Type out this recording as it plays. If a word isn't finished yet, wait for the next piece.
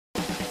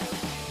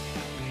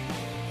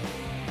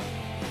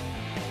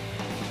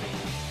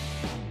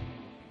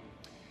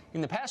In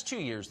the past 2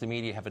 years, the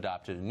media have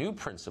adopted a new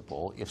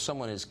principle. If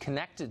someone is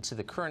connected to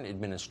the current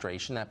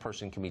administration, that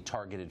person can be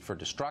targeted for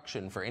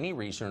destruction for any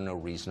reason or no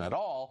reason at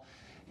all,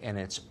 and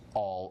it's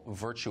all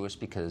virtuous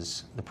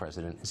because the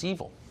president is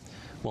evil.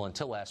 Well,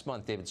 until last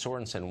month, David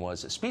Sorensen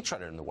was a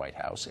speechwriter in the White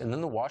House, and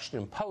then the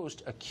Washington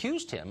Post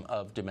accused him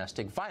of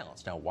domestic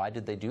violence. Now, why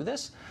did they do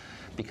this?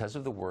 Because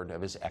of the word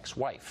of his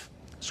ex-wife.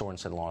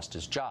 Sorensen lost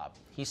his job.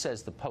 He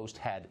says the Post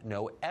had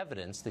no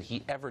evidence that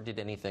he ever did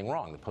anything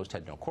wrong. The Post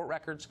had no court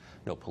records,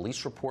 no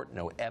police report,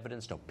 no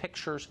evidence, no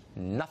pictures,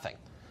 nothing.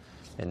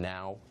 And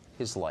now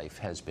his life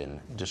has been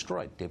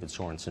destroyed. David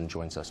Sorensen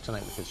joins us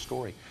tonight with his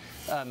story.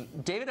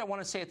 David, I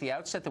want to say at the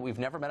outset that we've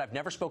never met. I've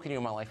never spoken to you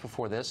in my life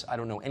before this. I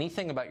don't know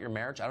anything about your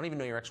marriage. I don't even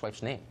know your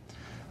ex-wife's name.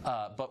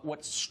 But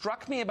what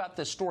struck me about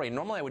this story,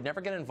 normally I would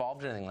never get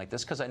involved in anything like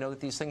this because I know that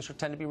these things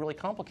tend to be really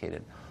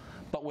complicated.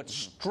 But what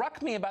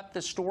struck me about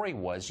this story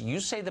was you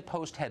say the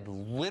Post had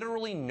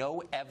literally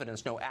no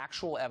evidence, no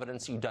actual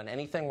evidence you'd done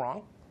anything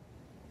wrong?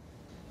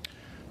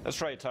 That's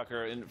right,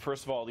 Tucker. And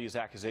first of all, these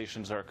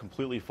accusations are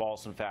completely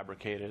false and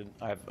fabricated.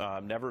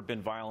 I've never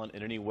been violent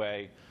in any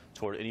way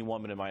toward any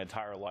woman in my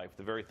entire life.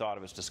 The very thought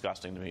of it's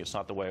disgusting to me. It's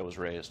not the way I was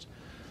raised.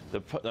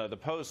 The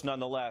Post,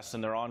 nonetheless,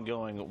 in their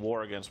ongoing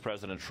war against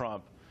President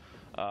Trump,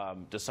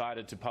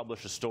 decided to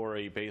publish a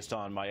story based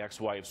on my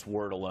ex-wife's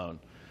word alone.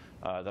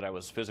 That I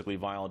was physically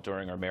violent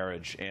during our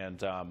marriage, and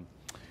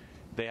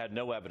they had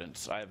no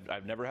evidence.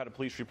 I've never had a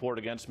police report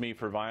against me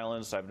for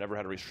violence. I've never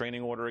had a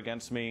restraining order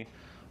against me.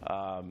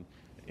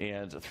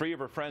 And 3 of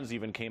her friends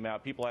even came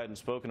out, people I hadn't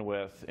spoken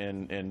with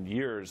in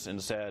years,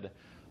 and said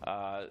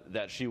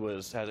that she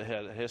had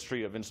a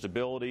history of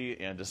instability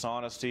and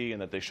dishonesty,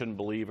 and that they shouldn't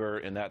believe her,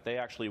 and that they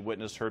actually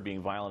witnessed her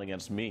being violent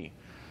against me.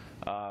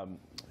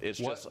 It's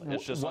just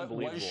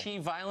unbelievable. Was she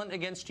violent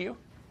against you?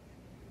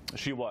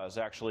 She was,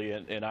 actually,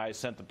 and I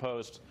sent the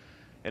Post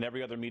and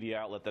every other media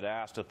outlet that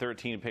asked a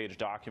 13-page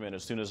document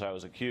as soon as I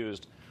was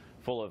accused,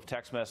 full of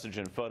text message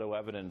and photo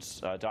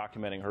evidence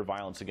documenting her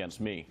violence against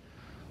me.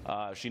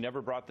 She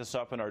never brought this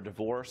up in our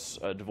divorce,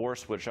 a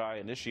divorce which I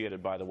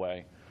initiated, by the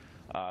way.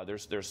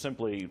 There's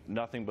simply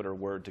nothing but her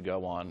word to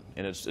go on,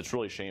 and it's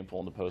really shameful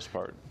on the Post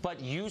part.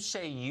 But you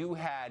say you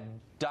had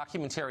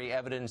documentary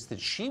evidence that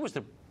she was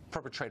the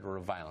perpetrator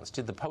of violence.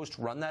 Did the Post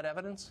run that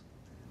evidence?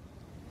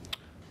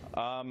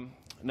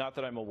 Not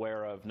that I'm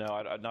aware of,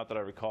 no, not that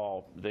I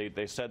recall.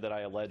 They said that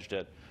I alleged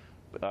it.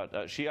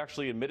 She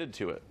actually admitted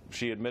to it.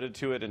 She admitted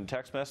to it in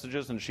text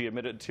messages, and she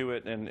admitted to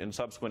it in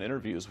subsequent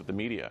interviews with the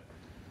media.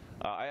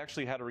 I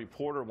actually had a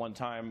reporter one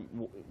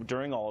time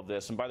during all of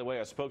this, and by the way,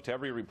 I spoke to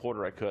every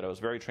reporter I could. I was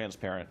very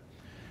transparent.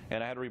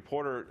 And I had a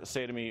reporter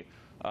say to me,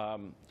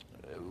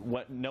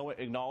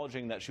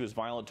 acknowledging that she was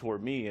violent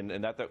toward me,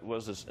 and that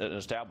was an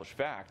established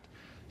fact,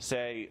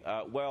 say,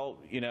 well,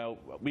 you know,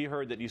 we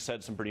heard that you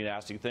said some pretty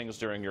nasty things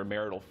during your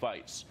marital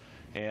fights.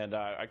 And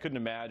I couldn't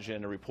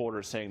imagine a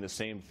reporter saying the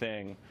same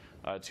thing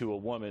to a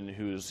woman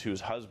whose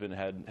husband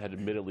had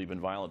admittedly been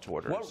violent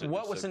toward her.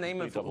 What was the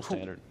name of double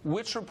standard?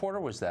 Which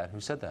reporter was that?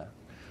 Who said that?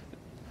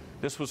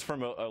 This was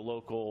from a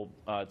local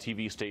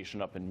TV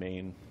station up in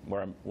Maine,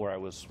 where I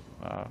was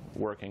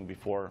working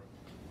before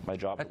my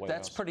job at the White House.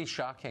 That's pretty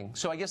shocking.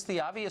 So I guess the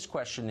obvious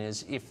question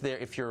is,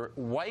 if your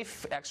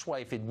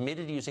ex-wife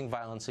admitted using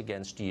violence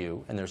against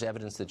you, and there's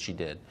evidence that she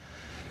did,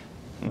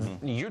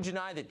 you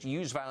deny that you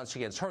used violence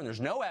against her, and there's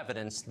no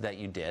evidence that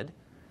you did,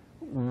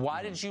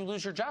 why did you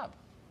lose your job?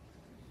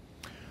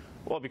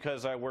 Well,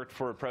 because I worked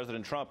for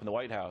President Trump in the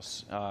White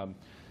House.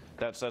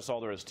 That's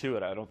all there is to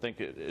it. I don't think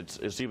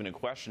it's even in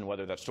question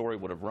whether that story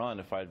would have run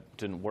if I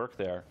didn't work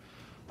there.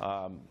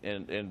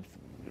 And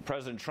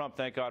President Trump,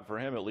 thank God for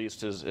him at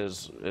least,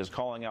 is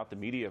calling out the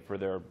media for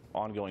their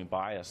ongoing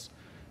bias,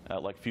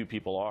 like few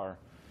people are.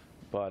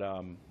 But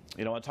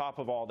you know, on top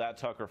of all that,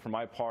 Tucker, for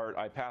my part,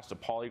 I passed a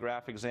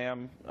polygraph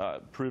exam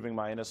proving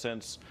my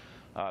innocence.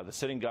 The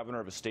sitting governor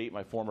of a state,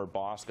 my former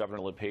boss,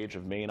 Governor LePage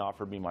of Maine,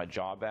 offered me my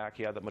job back.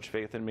 He had that much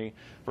faith in me.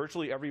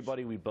 Virtually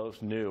everybody we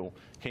both knew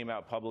came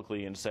out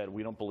publicly and said,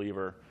 we don't believe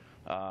her.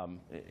 And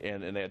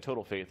they had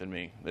total faith in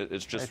me. It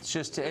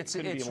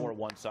couldn't be a more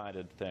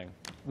one-sided thing.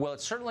 Well,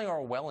 it's certainly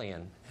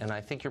Orwellian, and I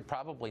think you're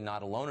probably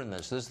not alone in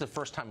this. This is the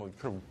first time we've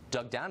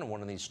dug down in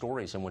one of these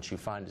stories, and what you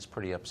find is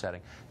pretty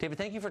upsetting. David,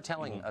 thank you for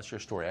telling us your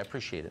story. I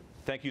appreciate it.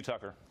 Thank you,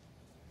 Tucker.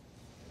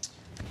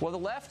 Well, the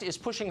left is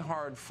pushing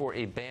hard for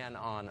a ban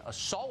on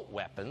assault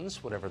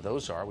weapons, whatever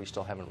those are. We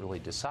still haven't really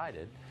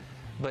decided.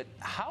 But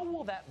how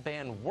will that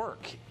ban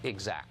work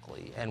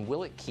exactly, and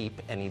will it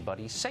keep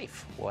anybody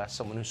safe? We'll ask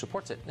someone who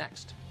supports it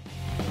next.